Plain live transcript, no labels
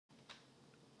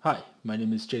Hi, my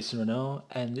name is Jason Renault,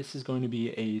 and this is going to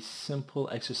be a simple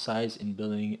exercise in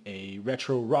building a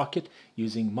retro rocket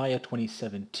using Maya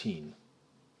 2017.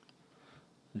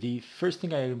 The first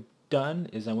thing I've done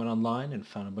is I went online and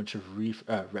found a bunch of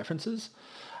references,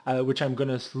 which I'm going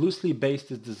to loosely base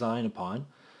this design upon.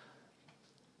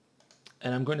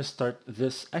 And I'm going to start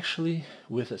this actually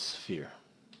with a sphere.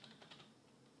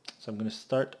 So I'm going to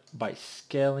start by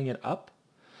scaling it up.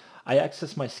 I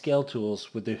access my scale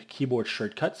tools with the keyboard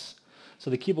shortcuts.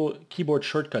 So the keyboard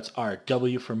shortcuts are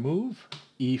W for move,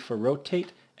 E for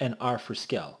rotate, and R for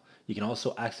scale. You can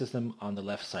also access them on the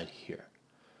left side here.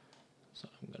 So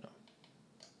I'm going to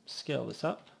scale this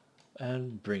up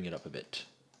and bring it up a bit.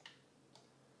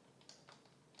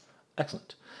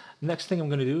 Excellent. Next thing I'm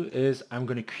going to do is I'm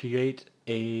going to create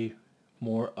a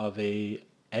more of a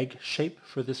egg shape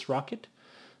for this rocket.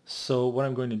 So what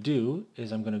I'm going to do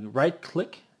is I'm going to right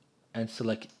click and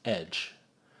select edge.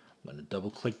 I'm going to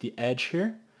double click the edge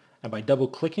here, and by double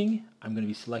clicking I'm going to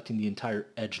be selecting the entire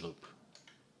edge loop.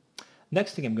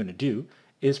 Next thing I'm going to do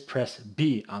is press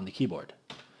B on the keyboard.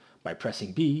 By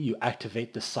pressing B you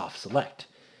activate the soft select.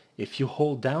 If you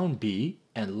hold down B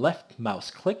and left mouse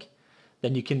click,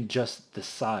 then you can adjust the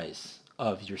size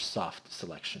of your soft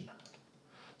selection.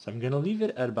 So I'm going to leave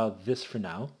it at about this for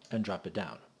now and drop it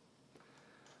down.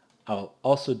 I'll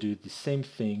also do the same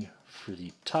thing for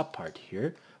the top part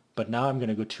here, but now I'm going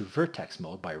to go to vertex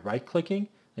mode by right clicking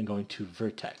and going to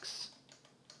vertex.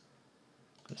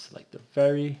 I'm going to select the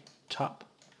very top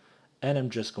and I'm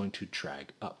just going to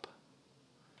drag up.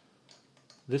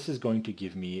 This is going to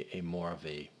give me a more of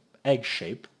a egg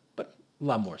shape, but a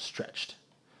lot more stretched.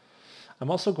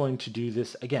 I'm also going to do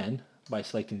this again by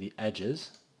selecting the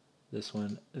edges, this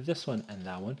one, and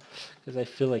that one, because I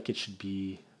feel like it should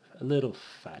be a little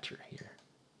fatter here.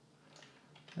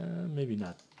 Maybe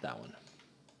not that one.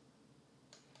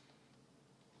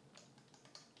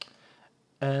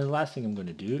 And last thing I'm going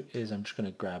to do is I'm just going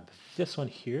to grab this one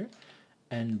here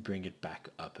and bring it back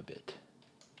up a bit.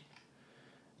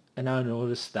 And now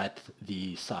notice that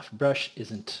the soft brush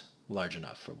isn't large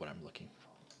enough for what I'm looking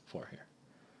for here.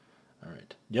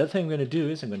 Alright, the other thing I'm going to do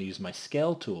is I'm going to use my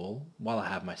scale tool while I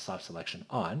have my soft selection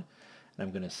on, and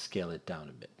I'm going to scale it down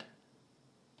a bit.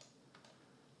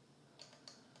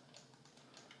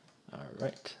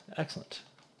 Alright, excellent.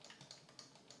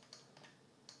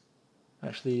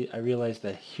 Actually, I realized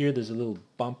that here there's a little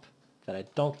bump that I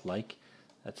don't like.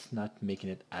 That's not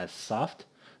making it as soft.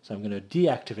 So I'm going to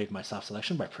deactivate my soft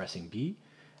selection by pressing B,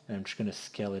 and I'm just going to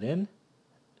scale it in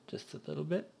just a little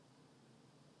bit.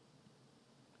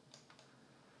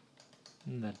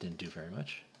 And that didn't do very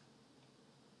much.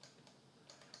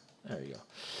 There you go.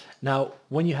 Now,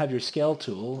 when you have your scale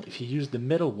tool, if you use the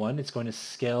middle one, it's going to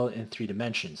scale in 3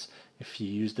 dimensions. If you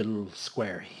use the little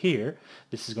square here,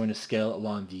 this is going to scale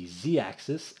along the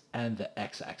z-axis and the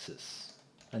x-axis.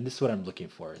 And this is what I'm looking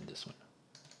for in this one.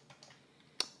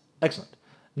 Excellent.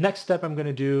 Next step I'm going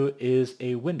to do is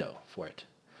a window for it.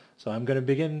 So I'm going to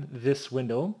begin this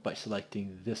window by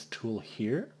selecting this tool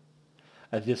here,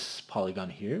 this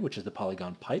polygon here, which is the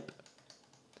polygon pipe.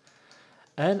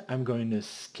 And I'm going to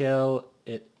scale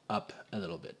it up a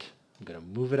little bit. I'm going to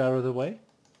move it out of the way.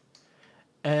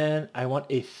 And I want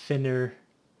a thinner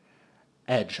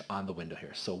edge on the window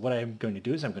here. So what I'm going to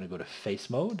do is I'm going to go to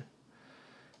face mode,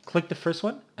 click the first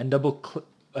one, and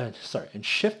and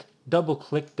shift double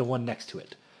click the one next to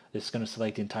it. This is going to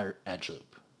select the entire edge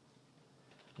loop.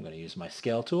 I'm going to use my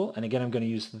scale tool, and again I'm going to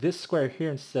use this square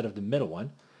here instead of the middle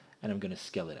one, and I'm going to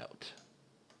scale it out.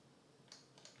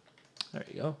 There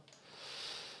you go.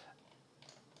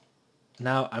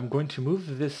 Now I'm going to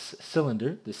move this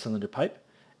cylinder pipe,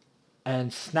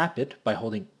 and snap it by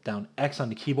holding down X on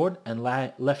the keyboard and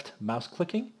left mouse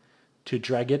clicking to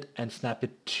drag it and snap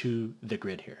it to the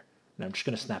grid here. And I'm just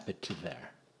going to snap it to there.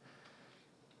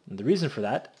 And the reason for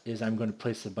that is I'm going to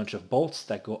place a bunch of bolts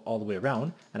that go all the way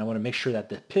around, and I want to make sure that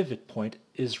the pivot point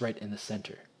is right in the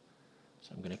center.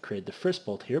 So I'm going to create the first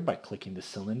bolt here by clicking the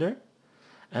cylinder,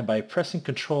 and by pressing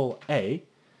Ctrl A,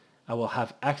 I will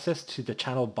have access to the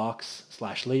channel box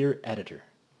 / layer editor.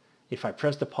 If I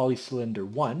press the polycylinder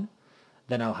 1,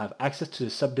 then I'll have access to the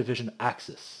subdivision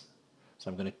axis. So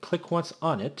I'm going to click once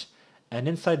on it, and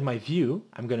inside my view,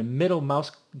 I'm going to middle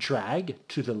mouse drag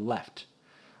to the left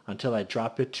until I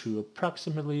drop it to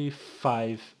approximately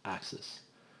 5 axis.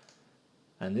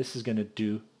 And this is going to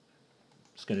do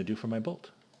for my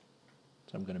bolt.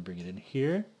 So I'm going to bring it in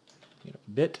here,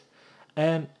 a bit,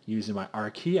 and using my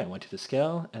R key, I went to the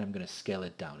scale, and I'm going to scale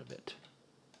it down a bit.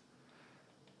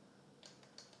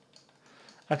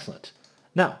 Excellent.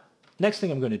 Now, next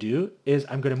thing I'm going to do is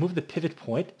I'm going to move the pivot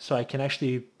point so I can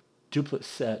actually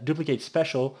duplicate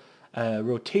special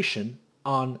rotation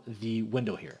on the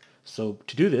window here. So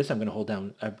to do this, I'm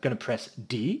going to press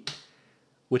D,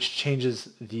 which changes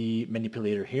the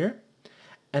manipulator here.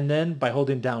 And then by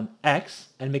holding down X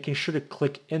and making sure to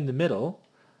click in the middle,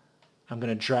 I'm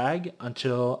going to drag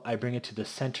until I bring it to the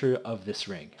center of this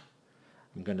ring.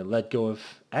 I'm going to let go of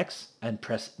X and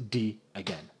press D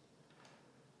again.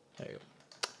 There you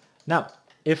go. Now,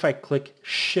 if I click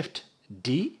Shift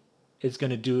D, it's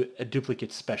going to do a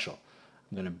duplicate special.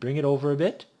 I'm going to bring it over a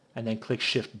bit and then click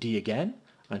Shift D again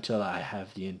until I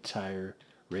have the entire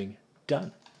ring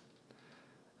done.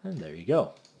 And there you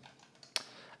go.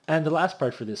 And the last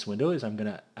part for this window is I'm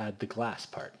going to add the glass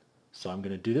part. So I'm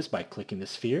going to do this by clicking the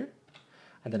sphere,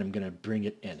 and then I'm going to bring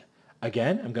it in.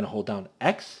 Again, I'm going to hold down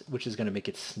X, which is going to make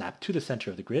it snap to the center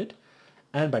of the grid.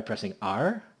 And by pressing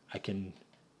R, I can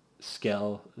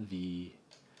scale the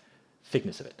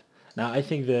thickness of it. Now I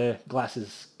think the glass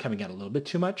is coming out a little bit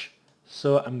too much,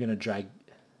 so I'm going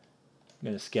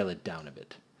to scale it down a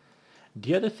bit.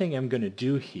 The other thing I'm going to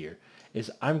do here is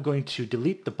I'm going to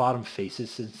delete the bottom faces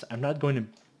since I'm not going to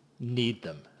need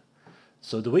them.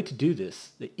 So the way to do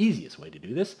this, the easiest way to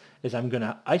do this, is I'm going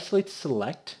to isolate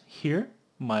select here,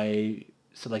 my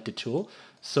selected tool.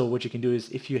 So what you can do is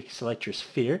if you select your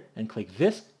sphere and click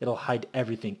this, it'll hide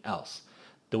everything else.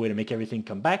 The way to make everything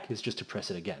come back is just to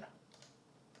press it again.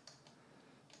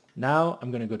 Now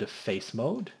I'm going to go to face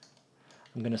mode.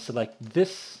 I'm going to select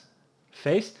this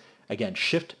face. Again,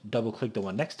 shift, double click the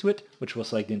one next to it, which will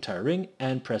select the entire ring,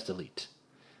 and press delete.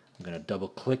 I'm going to double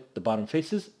click the bottom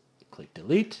faces, click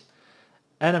delete,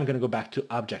 and I'm going to go back to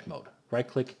object mode. Right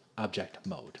click, object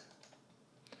mode.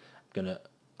 I'm going to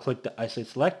click the isolate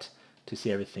select to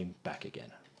see everything back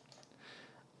again.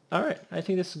 All right, I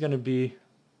think this is going to be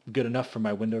good enough for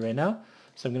my window right now.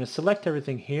 So I'm going to select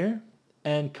everything here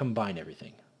and combine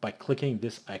everything by clicking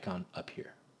this icon up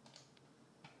here.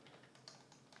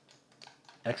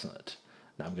 Excellent.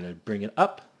 Now I'm going to bring it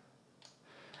up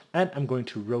and I'm going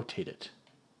to rotate it.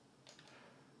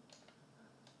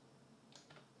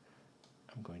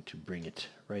 I'm going to bring it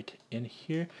right in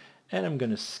here and I'm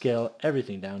going to scale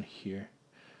everything down here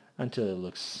until it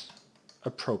looks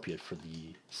appropriate for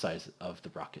the size of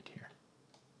the rocket here.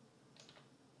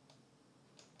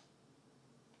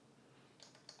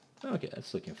 Okay,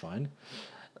 that's looking fine.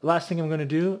 Last thing I'm going to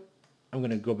do, I'm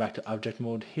going to go back to object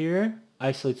mode here,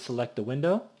 isolate select the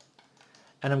window,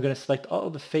 and I'm going to select all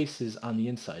of the faces on the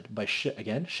inside by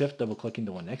again, shift double clicking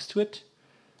the one next to it,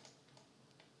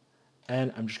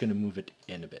 and I'm just going to move it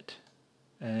in a bit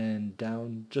and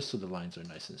down just so the lines are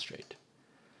nice and straight.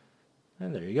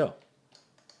 And there you go.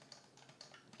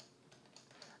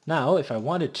 Now if I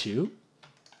wanted to,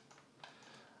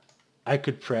 I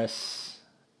could press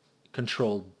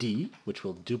Control D, which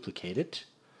will duplicate it.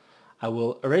 I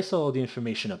will erase all the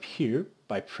information up here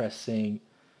by pressing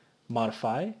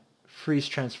Modify, Freeze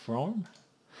Transform.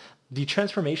 The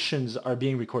transformations are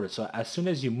being recorded, so as soon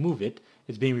as you move it,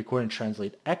 it's being recorded and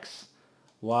translate X,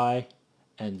 Y,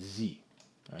 and Z.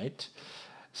 All right?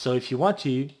 So if you want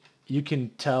to, you can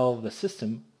tell the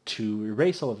system to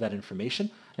erase all of that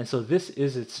information, and so this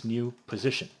is its new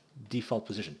position, default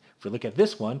position. If we look at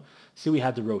this one, see we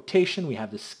have the rotation, we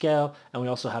have the scale, and we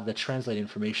also have the translate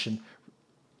information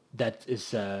that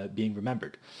is being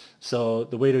remembered. So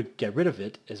the way to get rid of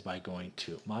it is by going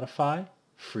to Modify,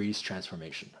 Freeze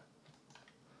Transformation.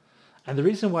 And the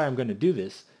reason why I'm going to do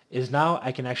this is now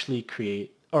I can actually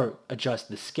create or adjust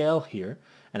the scale here,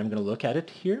 and I'm going to look at it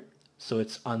here. So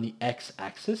it's on the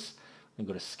x-axis. I'm going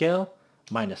to go to Scale,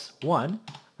 -1,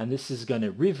 and this is going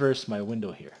to reverse my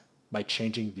window here by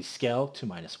changing the scale to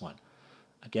 -1.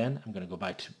 Again, I'm going to go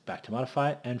back to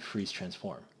Modify and Freeze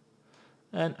Transform.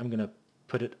 And I'm going to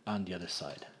put it on the other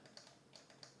side.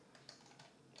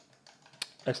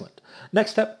 Excellent.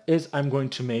 Next step is I'm going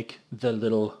to make the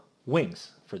little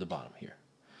wings for the bottom here.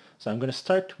 So I'm going to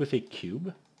start with a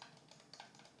cube.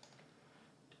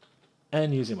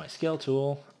 And using my scale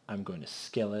tool, I'm going to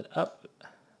scale it up,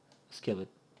 scale it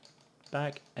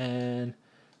back, and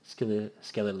scale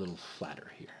it a little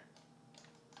flatter here.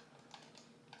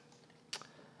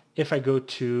 If I go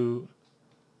to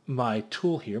my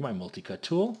tool here, my multi-cut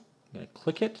tool, I'm going to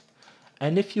click it,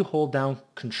 and if you hold down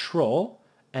Control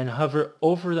and hover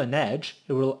over an edge,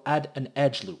 it will add an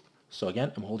edge loop. So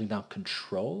again, I'm holding down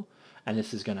Control, and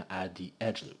this is going to add the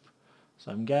edge loop.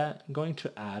 So I'm going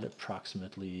to add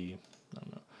approximately, I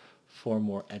don't know, 4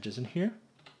 more edges in here.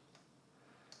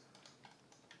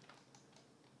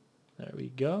 There we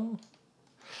go.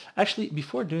 Actually,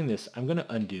 before doing this, I'm going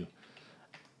to undo.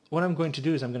 What I'm going to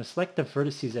do is I'm going to select the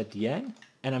vertices at the end,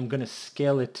 and I'm going to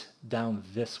scale it down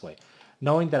this way.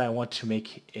 knowing that I want to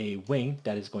make a wing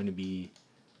that is going to be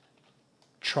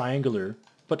triangular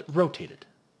but rotated.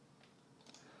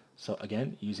 So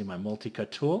again, using my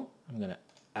multi-cut tool, I'm going to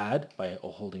add by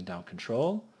holding down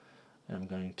Control, and I'm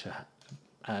going to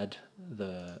add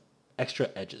the extra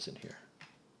edges in here.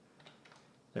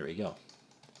 There we go.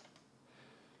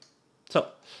 So,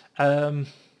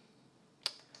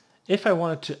 if I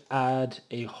wanted to add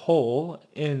a hole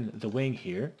in the wing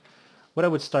here, what I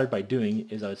would start by doing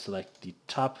is I would select the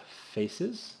top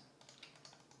faces,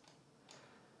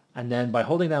 and then by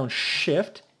holding down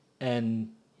Shift and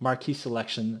marquee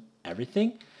selection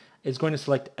everything, it's going to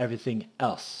select everything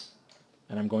else,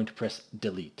 and I'm going to press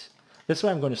Delete. This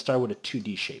way I'm going to start with a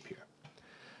 2D shape here.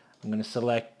 I'm going to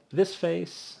select this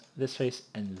face,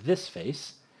 and this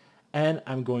face, and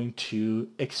I'm going to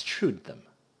extrude them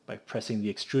by pressing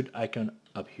the extrude icon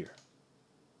up here.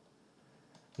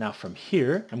 Now from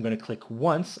here, I'm going to click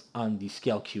once on the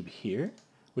scale cube here,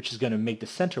 which is going to make the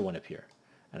center one appear,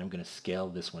 and I'm going to scale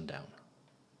this one down.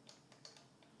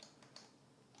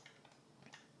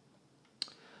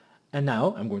 And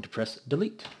now I'm going to press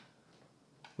Delete,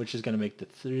 which is going to make the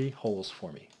 3 holes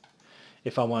for me.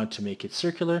 If I wanted to make it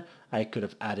circular, I could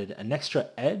have added an extra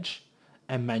edge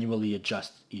and manually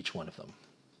adjust each one of them.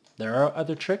 There are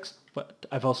other tricks, but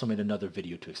I've also made another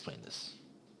video to explain this.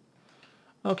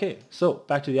 Okay, so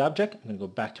back to the object. I'm going to go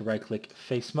back to right-click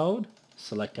Face Mode,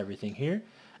 select everything here,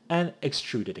 and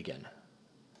extrude it again.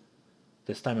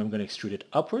 This time I'm going to extrude it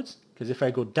upwards, because if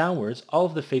I go downwards, all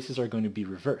of the faces are going to be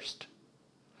reversed.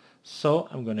 So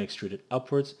I'm going to extrude it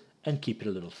upwards and keep it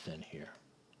a little thin here.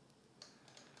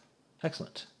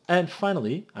 Excellent. And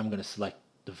finally, I'm going to select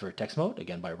the vertex mode,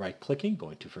 again by right-clicking,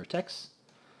 going to vertex,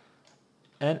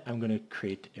 and I'm going to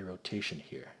create a rotation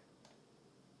here.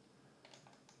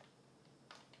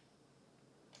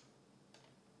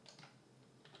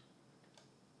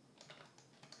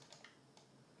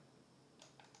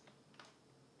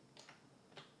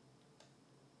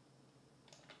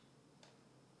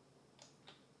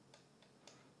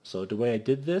 So the way I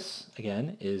did this,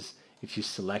 again, is if you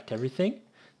select everything,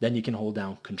 then you can hold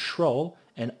down Control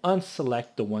and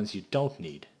unselect the ones you don't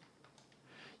need.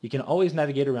 You can always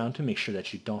navigate around to make sure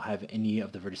that you don't have any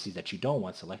of the vertices that you don't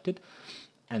want selected,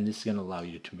 and this is going to allow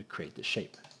you to create the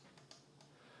shape.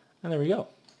 And there we go.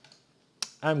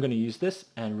 I'm going to use this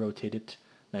and rotate it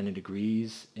 90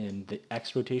 degrees in the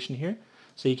X rotation here.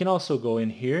 So you can also go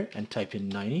in here and type in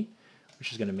 90,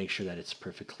 which is going to make sure that it's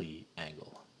perfectly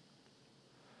angled.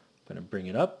 I'm going to bring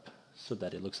it up so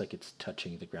that it looks like it's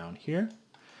touching the ground here,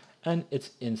 and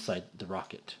it's inside the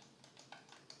rocket.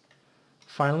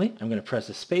 Finally, I'm going to press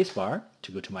the space bar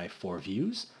to go to my 4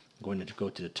 views. I'm going to go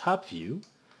to the top view.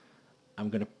 I'm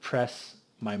going to press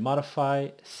my Modify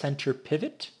Center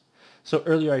Pivot. So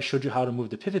earlier I showed you how to move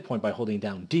the pivot point by holding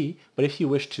down D, but if you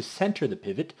wish to center the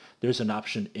pivot, there's an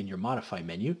option in your Modify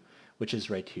menu, which is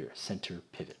right here, Center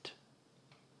Pivot.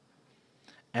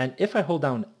 And if I hold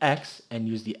down X and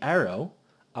use the arrow,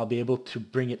 I'll be able to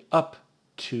bring it up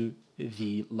to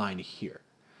the line here,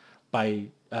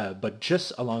 but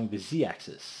just along the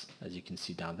Z-axis, as you can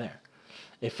see down there.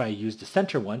 If I use the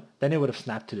center one, then it would have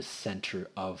snapped to the center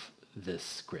of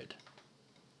this grid.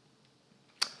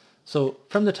 So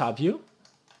from the top view,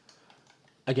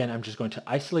 again, I'm just going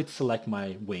to select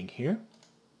my wing here,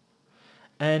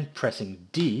 and pressing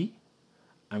D,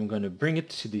 I'm going to bring it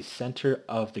to the center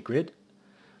of the grid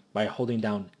by holding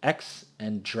down X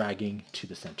and dragging to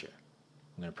the center.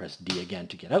 I'm going to press D again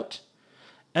to get out,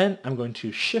 and I'm going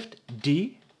to Shift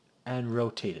D and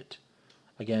rotate it.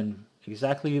 Again,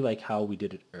 exactly like how we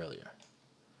did it earlier.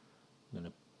 I'm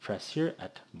going to press here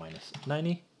at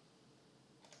 -90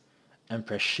 and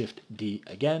press Shift D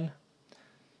again,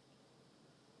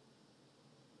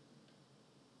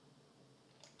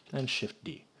 and Shift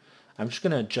D. I'm just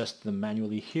going to adjust them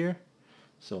manually here,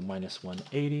 so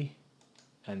 -180,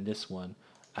 and this one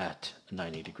at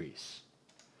 90 degrees.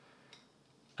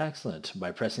 Excellent.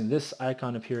 By pressing this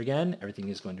icon up here again, everything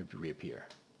is going to reappear.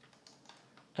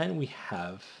 And we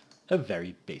have a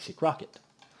very basic rocket.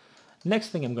 Next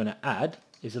thing I'm going to add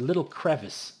is a little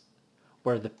crevice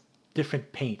where the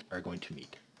different paint are going to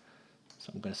meet.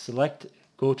 So I'm going to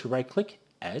go to right-click,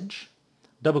 Edge,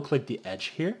 double-click the edge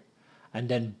here, and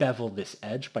then bevel this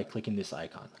edge by clicking this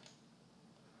icon.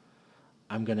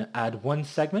 I'm going to add 1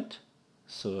 segment,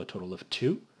 so a total of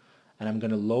 2, and I'm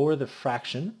going to lower the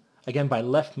fraction. Again, by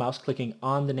left mouse clicking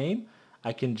on the name,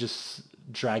 I can just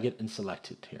drag it and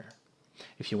select it here.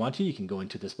 If you want to, you can go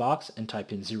into this box and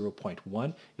type in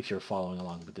 0.1 if you're following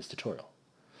along with this tutorial.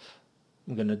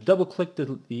 I'm going to double click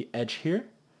the edge here,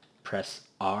 press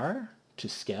R to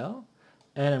scale,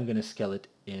 and I'm going to scale it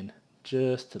in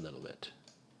just a little bit.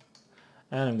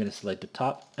 And I'm going to select the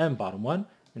top and bottom one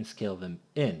and scale them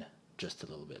in just a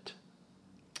little bit.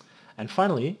 And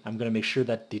finally, I'm going to make sure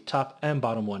that the top and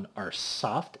bottom one are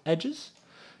soft edges.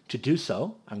 To do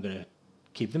so, I'm going to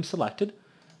keep them selected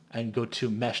and go to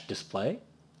Mesh Display,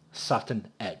 Soften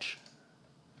Edge.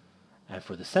 And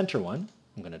for the center one,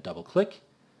 I'm going to double click,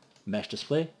 Mesh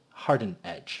Display, Harden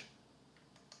Edge.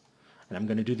 And I'm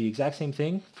going to do the exact same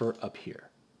thing for up here.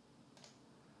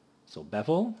 So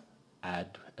bevel,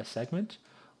 add a segment,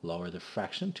 lower the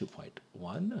fraction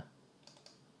 2.1.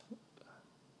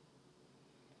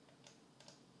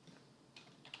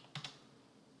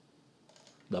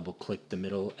 Double click the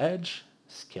middle edge,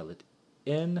 scale it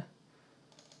in.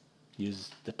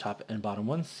 Use the top and bottom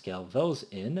ones, scale those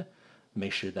in.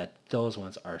 Make sure that those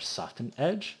ones are soften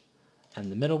edge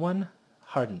and the middle one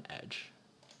harden edge.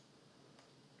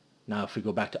 Now if we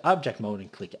go back to object mode and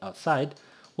click outside,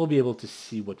 we'll be able to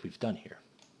see what we've done here.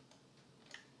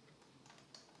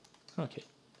 Okay,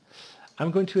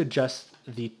 I'm going to adjust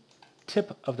the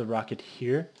tip of the rocket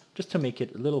here just to make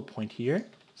it a little pointier.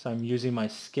 So I'm using my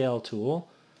scale tool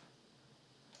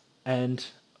and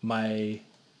my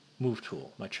move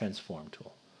tool, my transform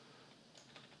tool.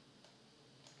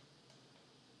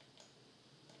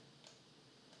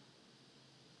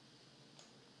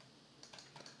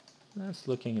 That's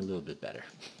looking a little bit better.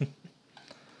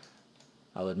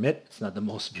 I'll admit, it's not the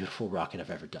most beautiful rocket I've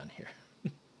ever done here.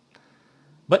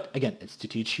 But again, it's to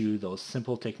teach you those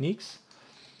simple techniques.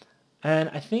 And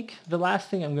I think the last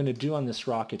thing I'm going to do on this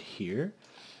rocket here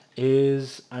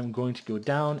is I'm going to go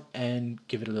down and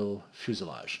give it a little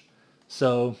fuselage.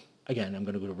 So again, I'm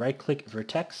going to go to right click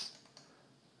vertex,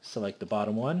 select the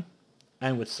bottom one,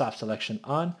 and with soft selection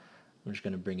on, I'm just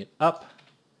going to bring it up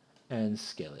and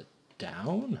scale it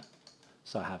down.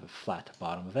 So I have a flat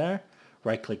bottom there.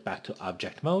 Right click back to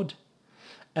object mode,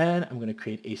 and I'm going to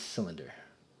create a cylinder.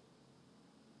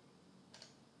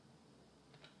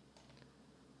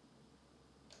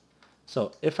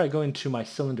 So if I go into my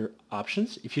cylinder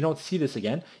options, if you don't see this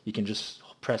again, you can just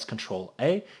press Control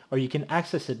A, or you can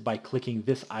access it by clicking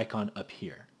this icon up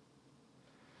here.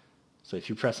 So if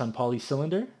you press on poly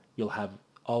cylinder, you'll have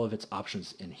all of its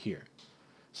options in here.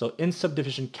 So in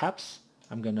subdivision caps,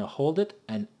 I'm going to hold it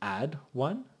and add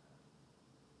 1,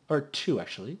 or 2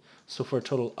 actually, so for a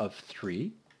total of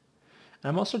 3. And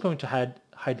I'm also going to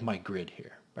hide my grid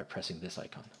here by pressing this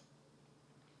icon.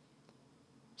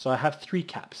 So I have 3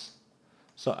 caps.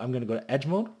 So I'm going to go to edge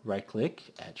mode, right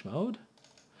click, edge mode.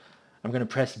 I'm going to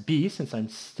press B since I'm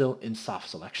still in soft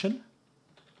selection.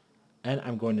 And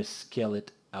I'm going to scale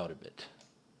it out a bit.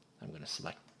 I'm going to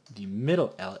select the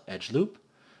middle edge loop.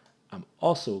 I'm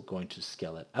also going to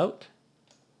scale it out.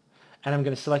 And I'm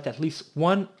going to select at least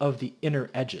one of the inner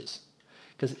edges.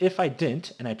 Because if I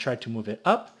didn't and I tried to move it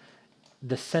up,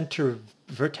 the center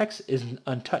vertex is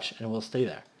untouched and it will stay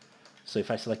there. So if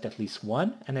I select at least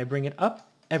one and I bring it up,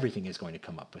 everything is going to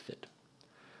come up with it.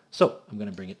 So I'm going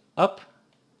to bring it up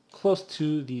close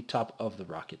to the top of the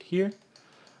rocket here.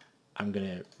 I'm going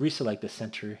to reselect the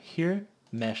center here,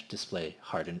 Mesh Display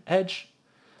Harden Edge.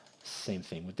 Same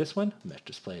thing with this one, Mesh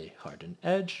Display Harden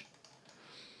Edge.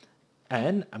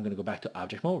 And I'm going to go back to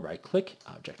object mode, right click,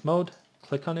 object mode,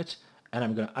 click on it, and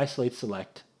I'm going to isolate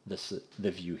select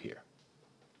the view here.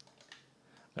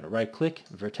 I'm going to right click,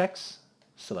 vertex,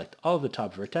 select all of the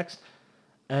top vertex,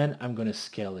 and I'm going to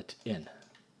scale it in.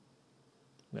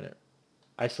 I'm going to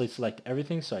isolate select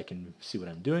everything so I can see what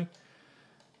I'm doing,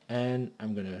 and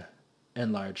I'm going to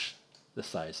enlarge the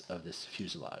size of this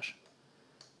fuselage.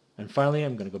 And finally,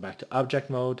 I'm going to go back to object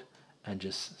mode and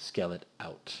just scale it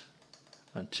out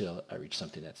until I reach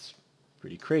something that's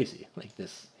pretty crazy, like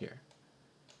this here.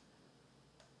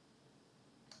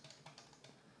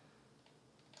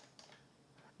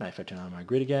 Now if I turn on my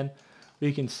grid again,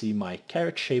 we can see my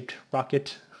carrot-shaped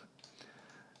rocket.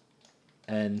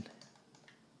 And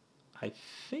I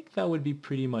think that would be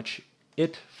pretty much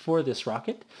it for this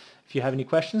rocket. If you have any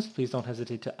questions, please don't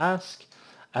hesitate to ask.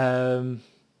 And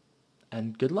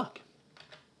good luck.